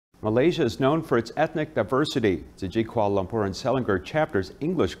Malaysia is known for its ethnic diversity. Tzu-Chi Kuala Lumpur and Selangor chapter's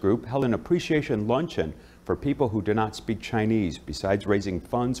English group held an appreciation luncheon for people who do not speak Chinese. Besides raising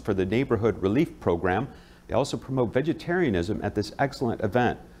funds for the neighborhood relief program, they also promote vegetarianism at this excellent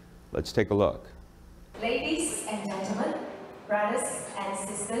event. Let's take a look. Ladies and gentlemen, brothers and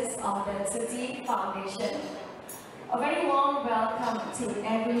sisters of the Tzu-Chi Foundation, a very warm welcome to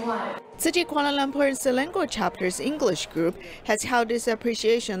everyone. Tzu-Chi Kuala Lumpur and Selangor chapter's English group has held this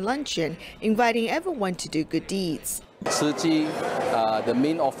appreciation luncheon, inviting everyone to do good deeds. Tzu-Chi, the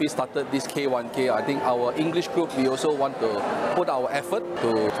main office started this K1K. I think our English group, we also want to put our effort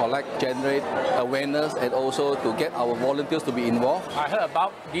to collect, generate awareness, and also to get our volunteers to be involved. I heard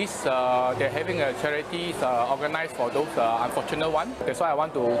about this, they're having a charity organized for those unfortunate ones. That's why I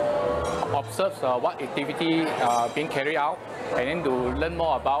want to observe what activity being carried out and then to learn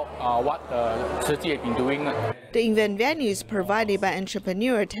more about what Tzu-Chi has been doing. The event venue is provided by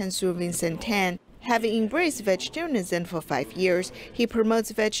entrepreneur Vincent Tan. Having embraced vegetarianism for 5 years, he promotes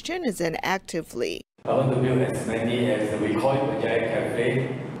vegetarianism actively. I want to build as many as we call it a giant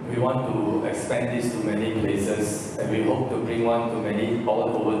cafe. We want to expand this to many places, and we hope to bring one to many all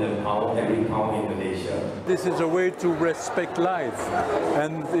over the town, every town in Malaysia. This is a way to respect life,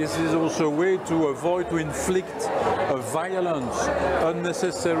 and this is also a way to avoid to inflict violence,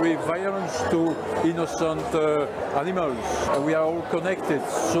 unnecessary violence to innocent animals. We are all connected,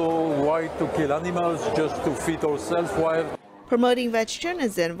 so why to kill animals just to feed ourselves while Promoting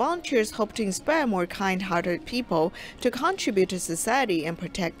vegetarianism, volunteers hope to inspire more kind-hearted people to contribute to society and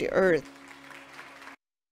protect the earth.